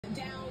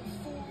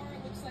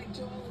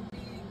Joel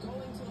Embiid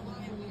going to the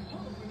line. We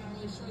hope, we're not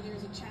really sure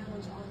there's a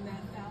challenge on that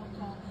foul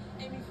call.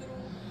 Amy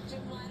Fiddle, Jim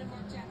Lyon, and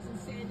Mark Jackson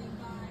standing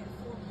by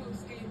for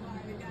post-game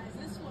live. And guys,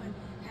 this one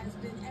has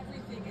been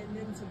everything and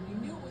then some. We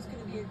knew it was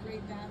going to be a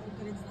great battle,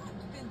 but it's not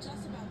been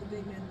just about the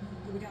big men.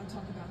 But we got to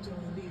talk about Joel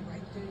Embiid,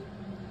 right, Jay?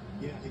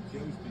 Yeah,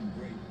 Joe's been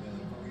great.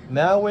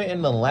 Now we're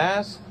in the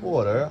last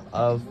quarter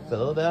of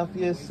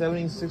Philadelphia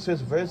 76ers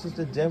versus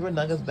the Denver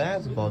Nuggets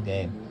basketball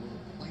game.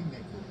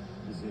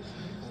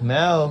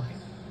 Now,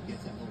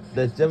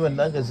 the Denver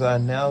Nuggets are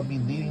now be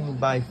leading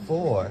by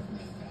 4.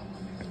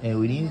 And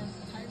we need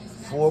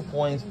 4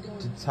 points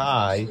to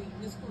tie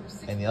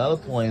and the other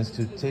points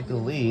to take the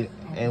lead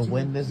and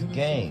win this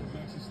game.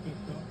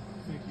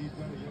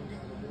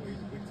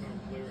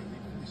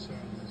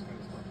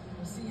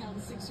 We'll see how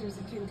the Sixers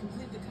can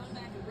complete the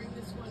comeback and bring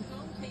this one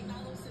home. Kate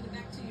Nilo, send it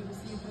back to you. We'll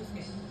see you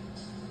post-game.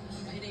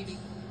 Right, Amy.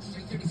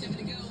 3:37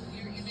 to go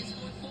here in this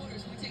fourth quarter.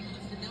 So we take a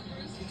look at the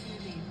numbers between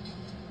the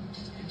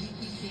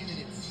MVP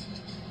candidates.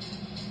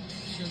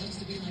 Sure looks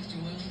to be like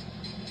Joel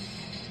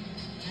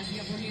has the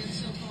upper hand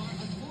so far.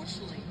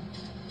 Unfortunately,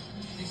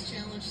 this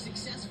challenge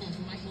successful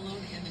for Mike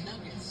Malone and the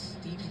Nuggets.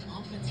 Deep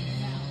offensive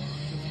foul on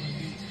Joel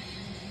Embiid.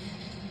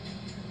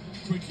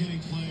 Quick hitting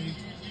play.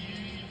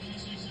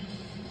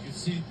 You can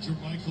see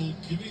Jermichael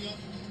giving up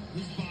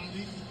his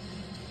body.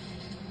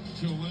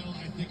 Joel,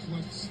 I think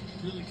what's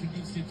really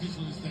convinced the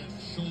official is that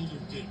shoulder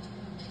dip.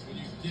 When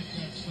you dip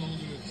that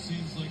shoulder, it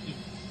seems like an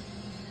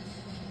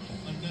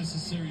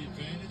unnecessary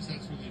advantage.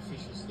 That's when the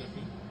officials step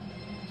in.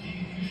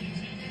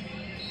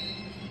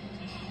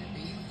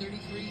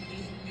 33, 8,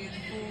 and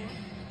 4.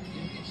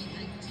 Jokic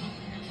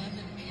 19, 11,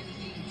 and 8.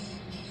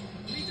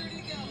 3:30 to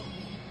go.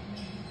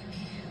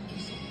 And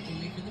we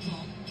wait for the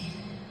ball.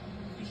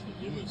 Official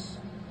Lewis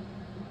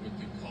with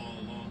the call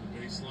along the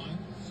baseline.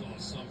 Saw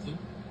something.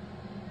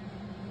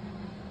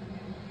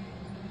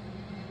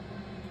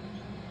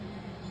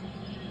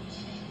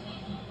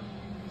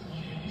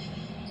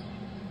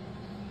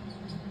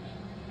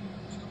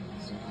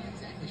 So not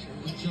exactly sure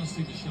what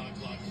Adjusting the shot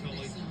clock felt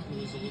like it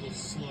was a little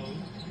slow.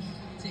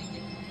 take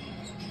it.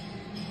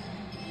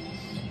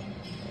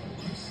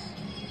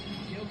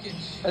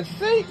 Jokic. I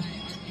think.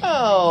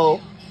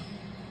 Oh.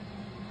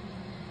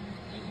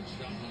 Hasn't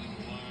shot one in a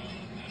while,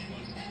 and that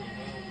one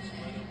Joel was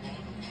right up on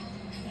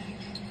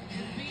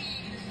him.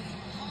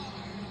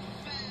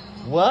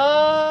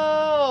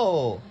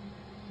 Whoa.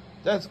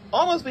 That's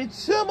almost been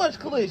too much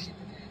collision.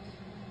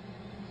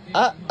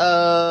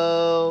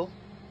 Uh-oh.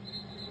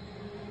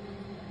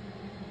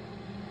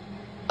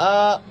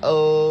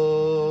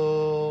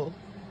 Uh-oh.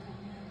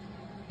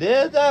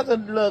 This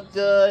doesn't look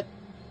good.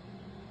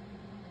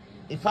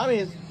 He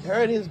probably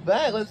hurt his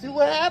back. Let's see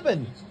what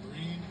happened. It's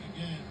Green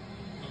again.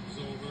 Comes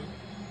over.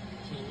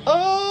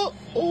 Oh,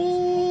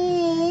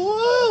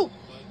 ooh.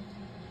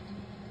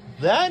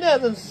 That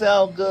doesn't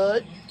sound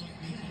good.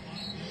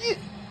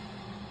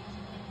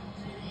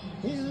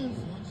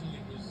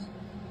 Unfortunately, was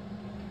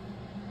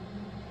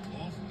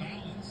off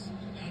balance,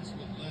 and that's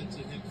what led to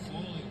him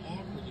falling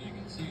awkwardly. You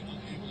can see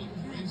unable to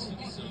brace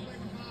himself.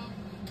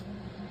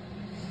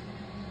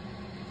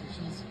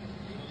 Officials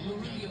will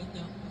review it,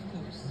 though, of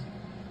course.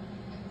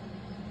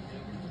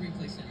 Head over to the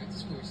replay center at the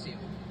scores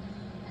table.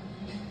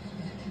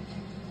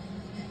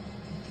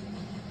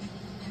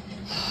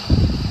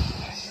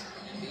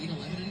 Embiid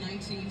 11 and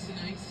 19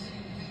 tonight.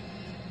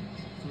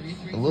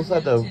 3-3 It looks from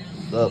like downtown.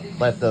 the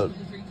From the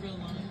free throw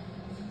line.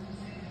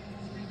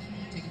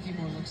 Take a few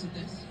more looks at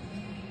this.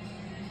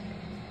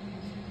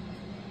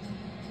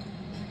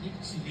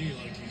 Looks to me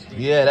like he's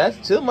making Yeah, that's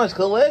too much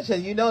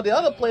collision. You know, the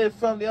other player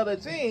from the other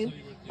team,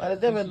 like the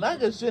Denver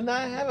Nuggets, should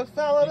not have a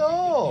foul at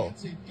all.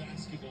 That's a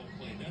basketball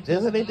play. That's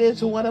Just like they did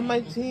to one of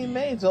my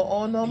teammates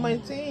on my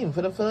team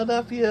for the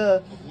Philadelphia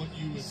of what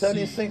you would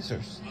 76ers. see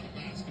on a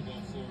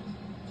basketball floor.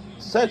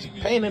 Such Day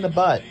pain in the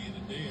butt. Day in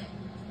and day out.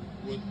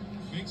 What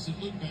makes it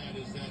look bad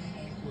is that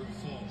awkward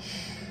fall.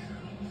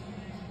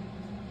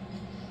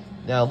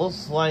 Now, it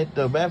looks like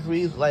the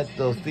referees, like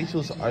the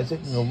officials, are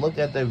taking a look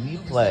at the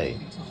replay.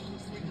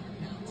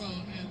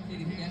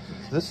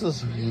 This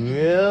is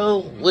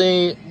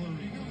really...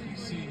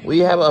 We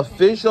have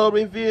official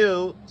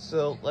review,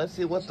 so let's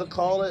see what the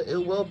call it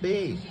will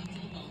be.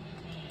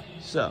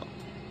 So,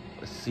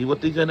 let's see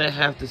what they're going to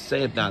have to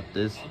say about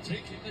this I'll take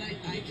it. But I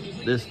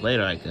completely this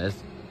later, I guess.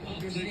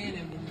 understand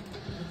him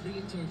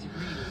leaning towards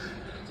Green.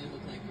 It did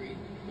look like Green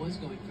was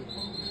going for the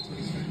ball. That's what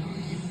he's trying to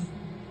argue.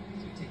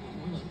 So we take one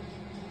more look.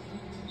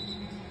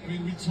 I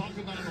mean, we talk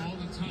about it all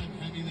the time,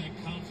 having that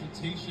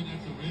confrontation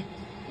at the rim.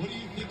 What do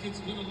you think it's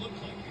going to look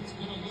like? It's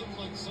going to look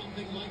like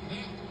something like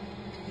that.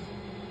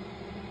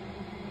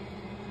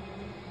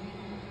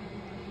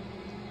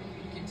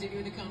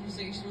 Continuing the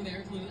conversation with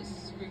Eric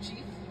Lewis, crew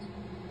chief.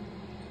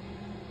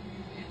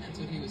 And that's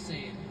what he was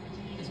saying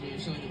as we were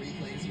showing the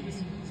replays. He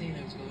was saying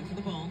I was going for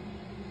the ball.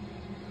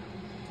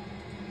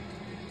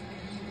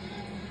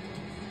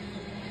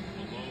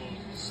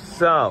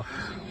 So,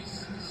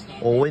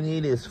 all we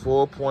need is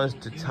 4 points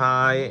to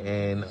tie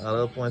and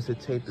other points to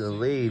take the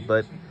lead,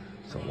 but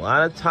there's a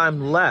lot of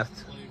time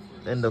left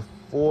in the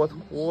fourth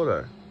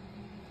quarter.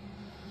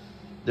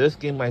 This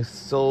game might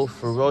so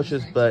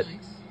ferocious, but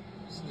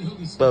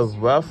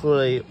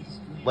roughly,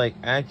 like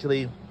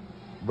actually,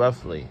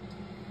 roughly.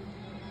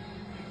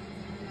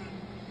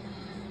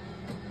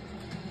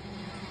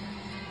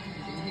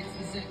 Hits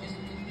the second.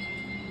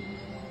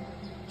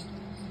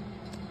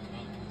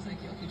 Looks like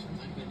Jokic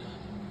might have been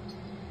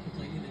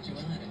complaining that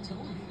Joel had a toe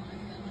on the line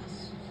for that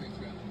last free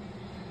throw.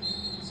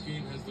 This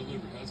game has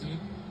delivered, hasn't it?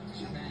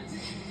 Sure has.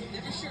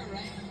 Never sure,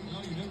 right?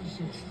 No, you're never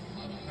sure. A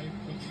lot of hype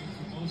coming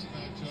into most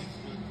matchups,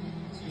 but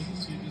it's good to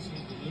see this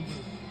one deliver.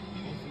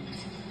 Hopefully,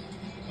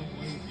 come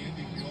away with the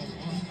ending we all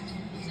want.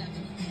 What's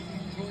happening?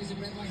 Boys in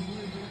red, white,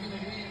 blue, they're going to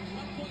win.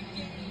 1-point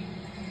game.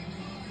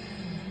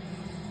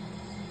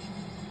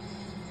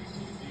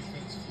 Until the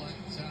defense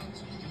flattens out,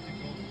 so you get to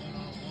go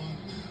one-on-one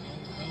with no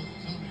help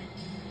coming.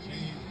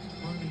 James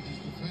Vernon is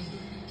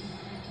defender.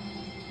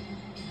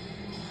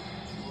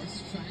 Morris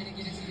trying to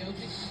get it to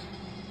Jokic.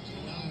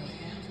 Joel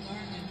and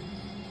Martin.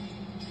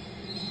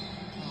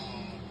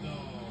 Oh, no.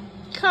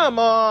 Come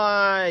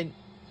on. It's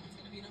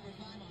going to be number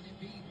 5 on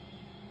Embiid.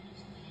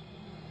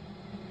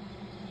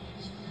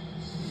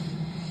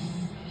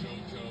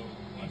 JoJo,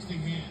 watch the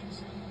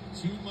hands.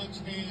 Too much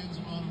hands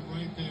on him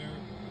right there.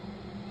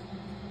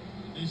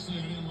 Initially,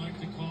 I didn't like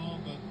the call,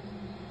 but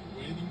the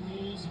way the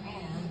rules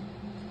are,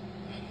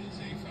 that is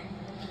a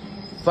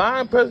foul.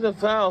 Fine personal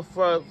foul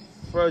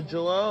for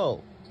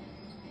Joel.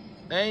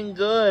 Ain't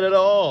good at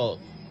all.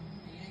 He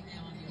ain't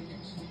now on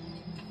Jokic.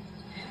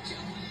 And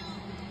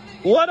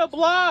Joel. What a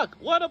block!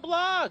 What a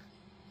block!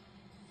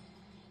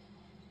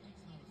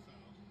 That's not a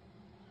foul.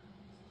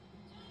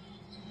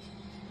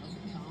 Those are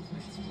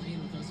confidence playing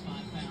with those 5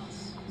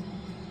 fouls.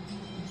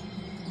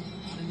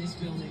 Not in this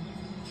building.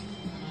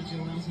 Not on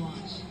Joel's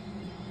watch.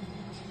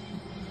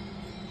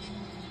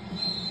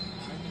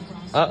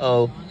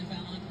 Uh-oh. On the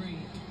foul on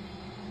Green.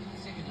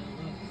 Second in a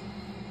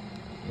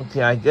row.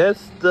 Okay, I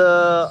guess the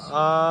On the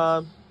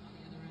other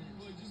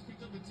Well, he just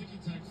picked up a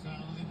ticky-tack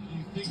foul, and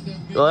you think that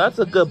makes well, that's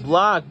a it good better?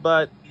 block,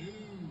 but No,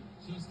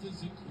 just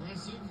as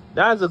aggressive.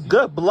 that's a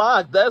good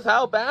block. That's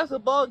how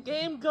basketball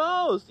game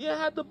goes. You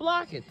have to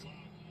block it. On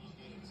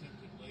that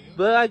attempted layup.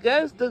 But I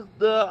guess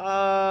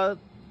the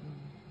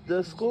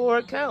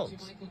score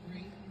counts. Michael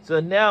Green. So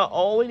now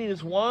all we need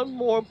is one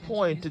more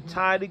point to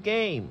tie the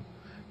game.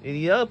 And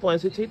the other point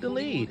is to take the 41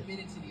 lead.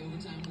 minutes in the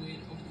overtime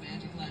win over the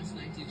Magic last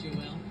night to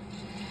Joel.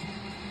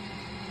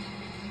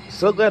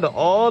 So glad that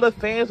all the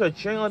fans are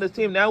cheering on this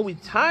team. Now we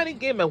tie the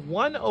game at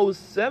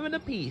 107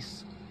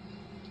 apiece.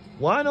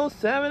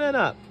 107 and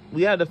up.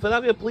 We have the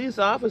Philadelphia police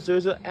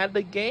officers at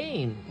the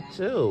game,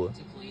 too.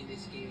 To play in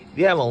this game.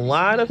 We have a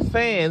lot of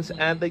fans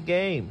at the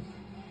game.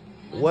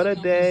 What a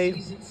day.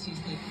 Seasons, he's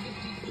played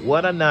 54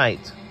 What a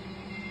night.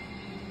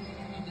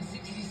 of the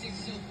 66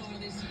 so far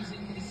this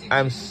season for the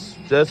Sixers.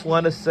 Just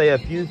want to say a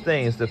few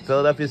things. The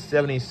Philadelphia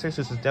 76ers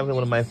is definitely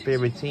one of my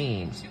favorite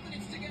teams. 2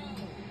 minutes to go.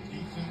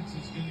 Defense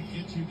is going to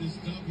get you this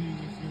W if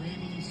you're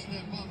able to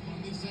step up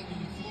on this end of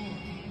the floor.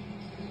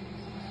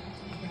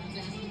 Crowd's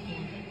asking for it.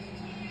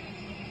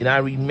 And I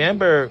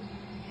remember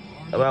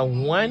about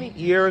 1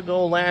 year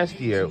ago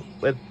last year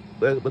with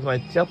my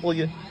Temple.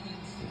 Highlands. Shot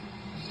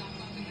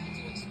clock about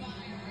to expire,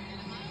 and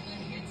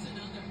Highland hits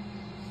another.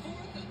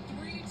 4th of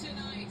 3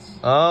 tonight.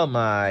 Oh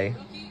my.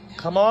 Rookie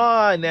Come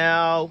on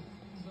now. 12-2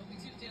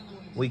 Taylor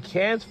Williams. We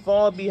can't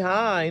fall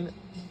behind.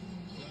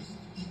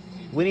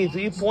 We need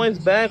 3 points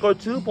back or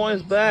 2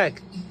 points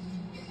back. No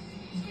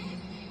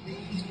good. No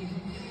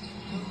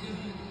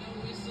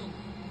whistle.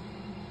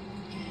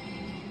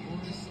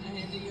 Morris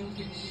ahead to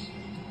Jokic.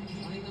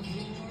 Running the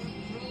floor.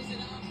 Throws it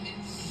up.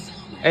 And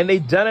somehow. And they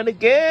done it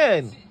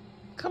again.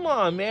 Come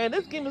on, man.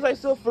 This game is like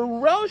so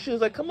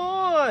ferocious. Like, come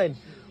on.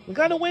 We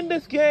got to win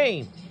this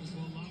game. As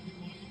well lobby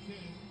while you can.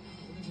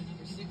 Would have been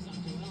number 6 on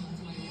Joel.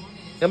 That's why he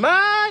wanted it. Come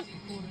on.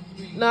 Quarter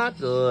 3. Not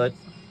good.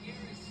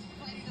 Harris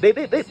fighting the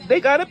They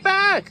got it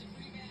back. rebound.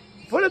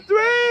 For the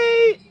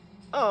 3.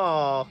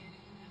 Oh.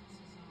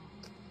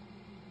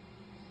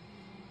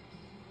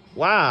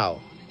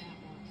 Wow.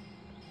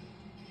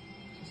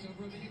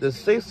 The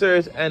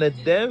Sixers and the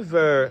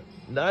Denver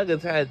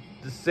Nuggets had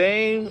the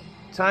same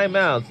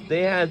timeouts.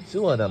 They had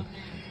 2 of them.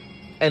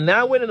 And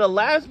now we're in the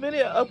last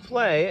minute of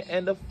play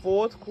in the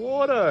fourth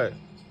quarter.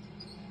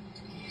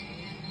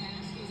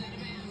 Pass goes out of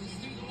bounds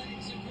through the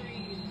legs of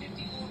Green.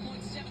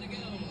 54.7 to go.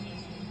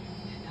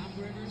 And Doc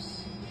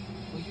Rivers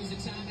will use the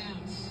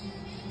timeouts.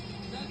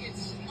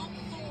 Nuggets up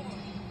 4.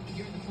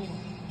 You're in the 4.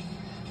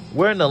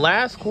 We're in the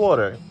last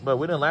quarter, but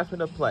we're in the last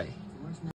minute of play.